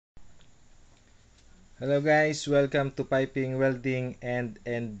Hello guys, welcome to Piping, Welding and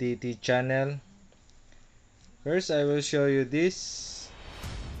NDT channel. First I will show you this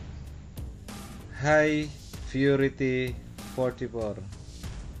high purity 44.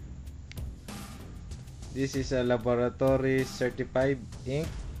 This is a laboratory certified ink.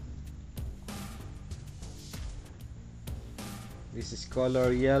 This is color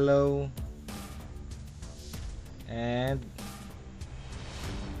yellow, and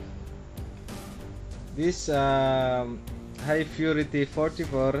this high purity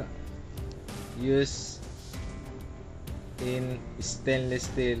 44 used in stainless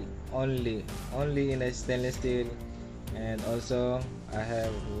steel only in a stainless steel. And also I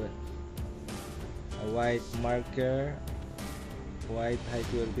have a white marker, white high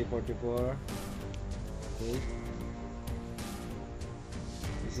purity 44. Okay,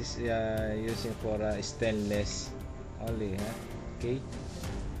 this is using for stainless only, okay.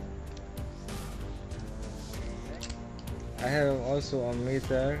 I have also a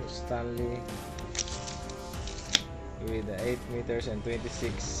meter Stanley with 8 meters and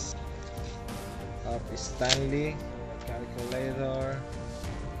 26 of Stanley, calculator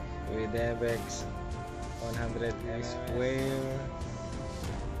with MX 100 M square.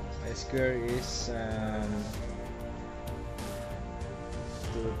 My square is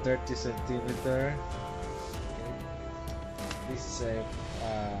to 30 centimeter. Okay. This is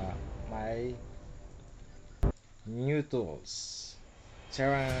my new tools.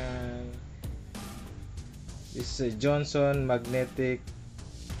 Charan! This is a Jhonson magnetic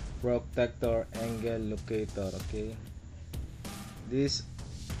protactor angle locator. Okay, this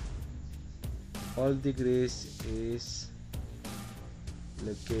all degrees is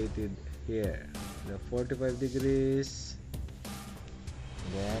located here. The 45 degrees,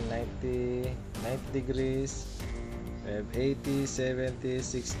 then 90 degrees, we have 80, 70,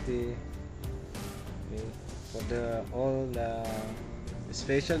 60. Okay, for the all the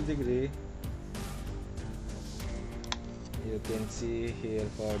spatial degree, you can see here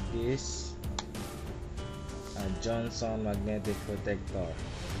for this Jhonson magnetic protactor.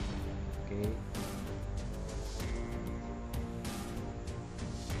 Okay,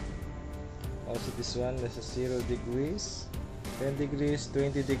 also this one, there's a 0 degrees, 10 degrees,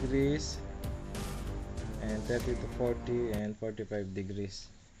 20 degrees, and 30 to 40 and 45 degrees.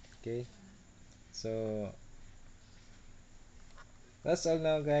 Okay, so that's all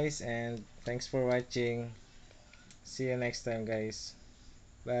now guys, and thanks for watching. See you next time guys.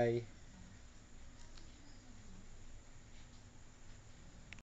 Bye.